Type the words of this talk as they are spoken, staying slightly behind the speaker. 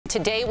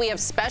Today we have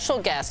special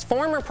guest,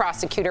 former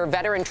prosecutor,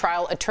 veteran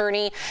trial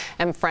attorney,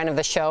 and friend of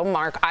the show,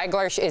 Mark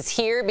Eiglarsh is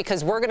here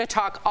because we're going to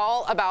talk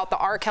all about the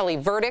R. Kelly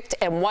verdict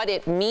and what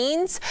it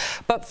means.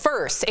 But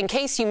first, in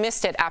case you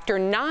missed it, after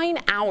 9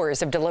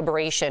 hours of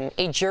deliberation,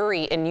 a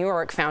jury in New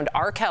York found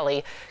R.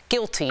 Kelly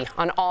guilty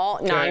on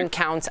all 9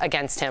 counts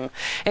against him,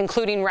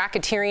 including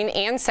racketeering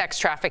and sex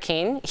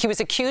trafficking. He was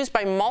accused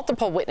by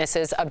multiple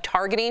witnesses of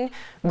targeting,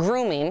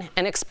 grooming,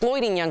 and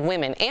exploiting young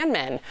women and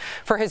men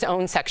for his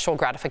own sexual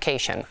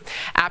gratification.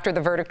 After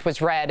the verdict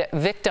was read,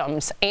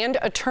 victims and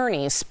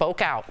attorneys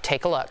spoke out.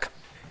 Take a look.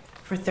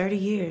 For 30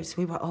 years,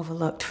 we were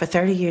overlooked. For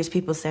 30 years,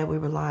 people said we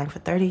were lying. For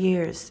 30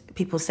 years,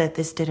 people said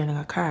this didn't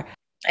occur.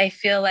 I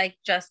feel like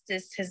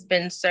justice has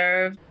been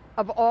served.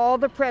 Of all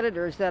the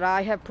predators that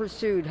I have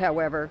pursued,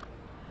 however,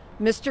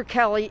 Mr.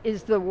 Kelly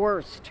is the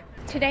worst.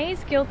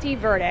 Today's guilty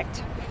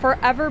verdict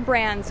forever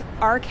brands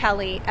R.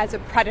 Kelly as a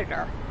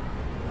predator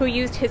who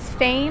used his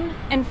fame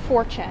and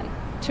fortune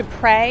to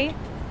prey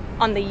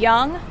on the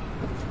young,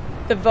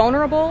 the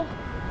vulnerable,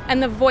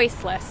 and the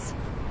voiceless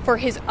for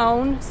his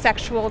own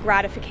sexual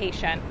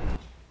gratification.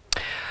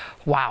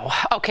 Wow.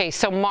 Okay,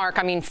 so Mark,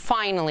 I mean,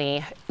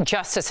 finally,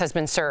 justice has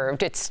been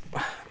served. It's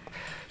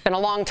been a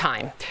long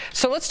time.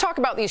 So let's talk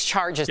about these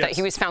charges that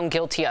he was found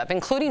guilty of,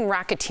 including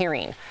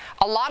racketeering.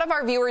 A lot of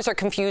our viewers are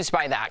confused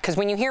by that because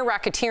when you hear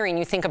racketeering,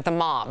 you think of the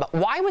mob.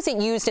 Why was it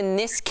used in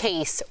this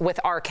case with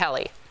R.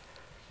 Kelly?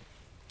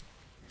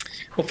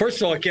 Well,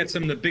 first of all, it gets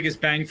them the biggest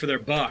bang for their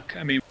buck.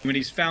 I mean, when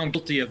he's found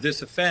guilty of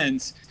this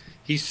offense,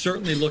 he's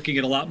certainly looking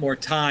at a lot more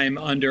time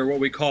under what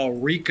we call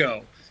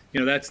RICO.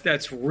 You know,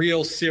 that's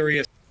real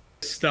serious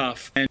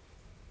stuff. And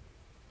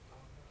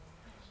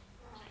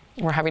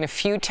we're having a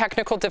few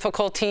technical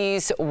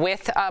difficulties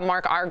with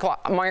Mark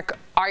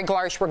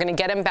Eiglarsh. We're going to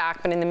get him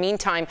back. But in the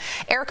meantime,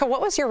 Erica,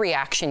 what was your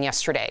reaction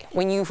yesterday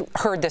when you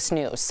heard this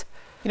news?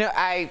 You know,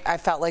 I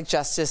felt like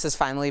justice has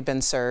finally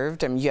been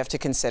served. And you have to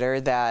consider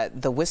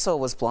that the whistle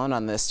was blown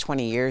on this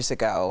 20 years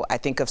ago. I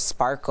think of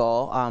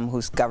Sparkle,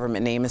 whose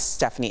government name is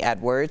Stephanie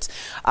Edwards,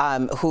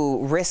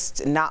 who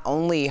risked not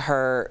only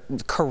her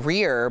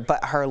career,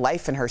 but her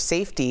life and her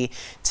safety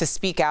to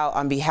speak out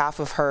on behalf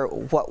of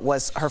what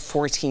was her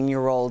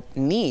 14-year-old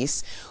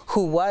niece,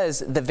 who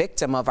was the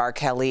victim of R.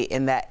 Kelly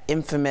in that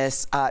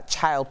infamous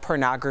child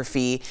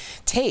pornography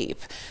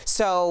tape.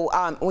 So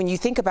when you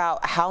think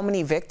about how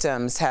many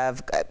victims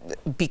have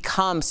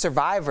become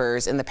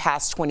survivors in the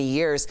past 20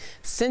 years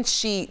since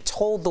she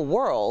told the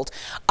world,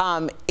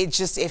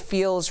 it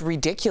feels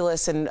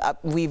ridiculous, and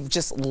we've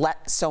just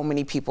let so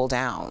many people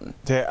down.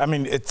 Yeah, I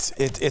mean, it's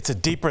a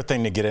deeper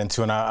thing to get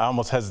into, and I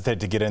almost hesitate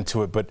to get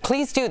into it, but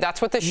please do.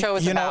 That's what the show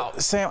is about. You know,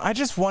 Sam, I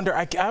just wonder.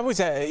 I always,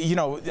 you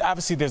know,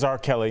 obviously there's R.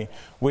 Kelly.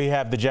 We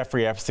have the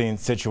Jeffrey Epstein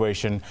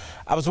situation.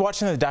 I was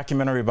watching a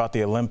documentary about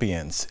the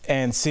Olympians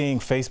and seeing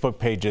Facebook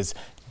pages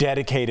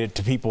dedicated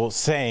to people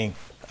saying,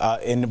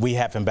 and we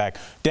have him back,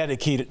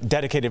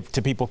 dedicated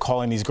to people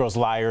calling these girls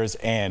liars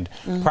and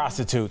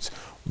prostitutes.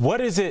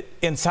 What is it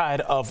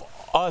inside of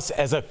us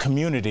as a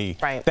community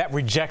that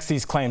rejects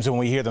these claims when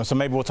we hear them? So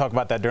maybe we'll talk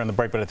about that during the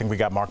break, but I think we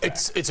got Mark back.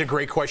 It's a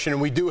great question,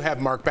 and we do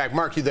have Mark back.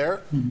 Mark, you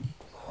there?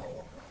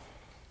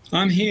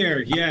 I'm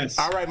here, yes.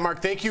 All right,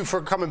 Mark, thank you for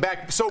coming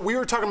back. So we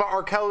were talking about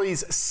R.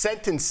 Kelly's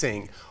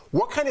sentencing.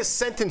 What kind of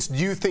sentence do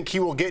you think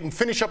he will get? And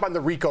finish up on the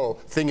RICO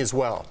thing as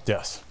well.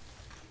 Yes.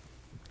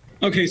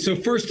 Okay, so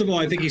first of all,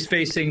 I think he's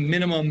facing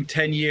minimum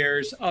 10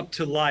 years up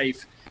to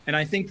life. And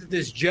I think that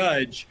this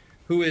judge,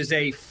 who is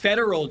a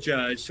federal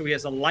judge, so he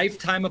has a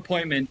lifetime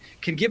appointment,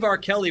 can give R.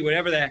 Kelly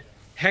whatever the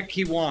heck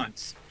he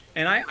wants.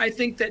 And I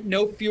think that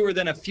no fewer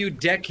than a few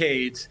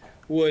decades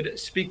would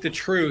speak the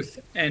truth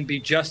and be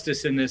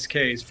justice in this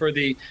case for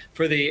the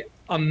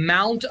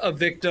amount of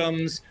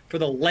victims, for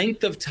the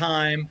length of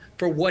time,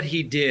 for what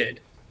he did.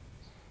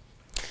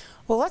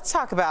 Well, let's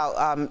talk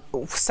about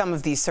some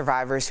of these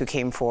survivors who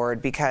came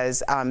forward,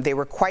 because they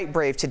were quite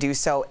brave to do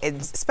so,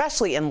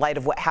 especially in light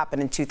of what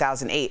happened in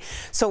 2008.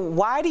 So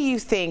why do you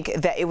think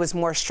that it was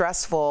more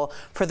stressful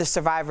for the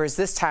survivors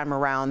this time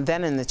around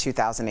than in the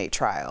 2008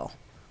 trial?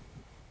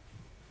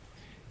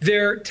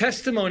 Their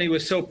testimony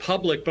was so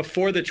public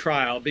before the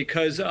trial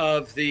because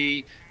of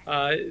the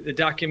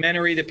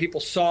documentary that people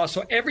saw.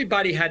 So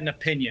everybody had an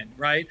opinion,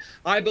 right?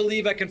 I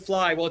believe I can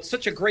fly. Well, it's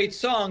such a great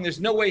song. There's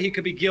no way he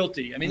could be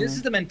guilty. I mean, this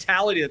is the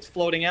mentality that's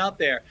floating out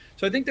there.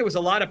 So I think there was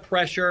a lot of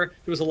pressure.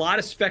 There was a lot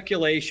of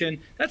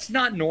speculation. That's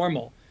not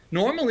normal.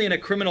 Normally in a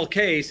criminal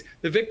case,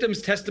 the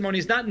victim's testimony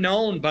is not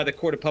known by the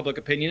court of public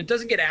opinion. It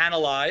doesn't get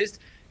analyzed.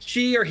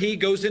 She or he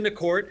goes into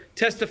court,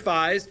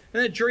 testifies,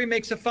 and the jury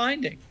makes a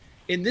finding.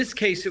 In this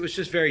case, it was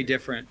just very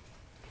different.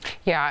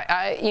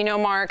 Yeah, you know,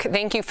 Mark,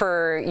 thank you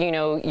for, you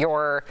know,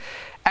 your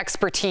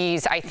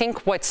expertise. I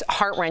think what's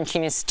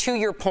heart-wrenching is, to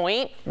your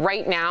point,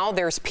 right now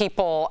there's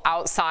people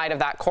outside of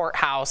that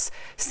courthouse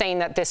saying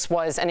that this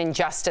was an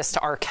injustice to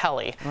R.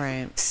 Kelly.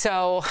 Right.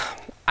 So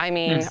I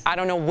mean, I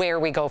don't know where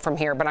we go from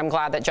here, but I'm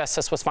glad that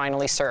justice was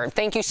finally served.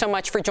 Thank you so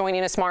much for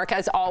joining us, Mark.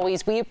 As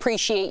always, we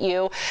appreciate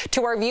you.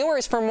 To our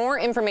viewers, for more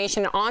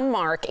information on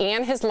Mark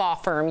and his law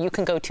firm, you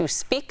can go to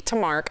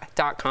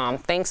speaktomark.com.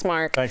 Thanks,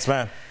 Mark. Thanks,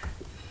 man.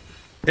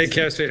 Take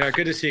care, sweetheart.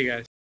 Good to see you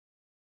guys.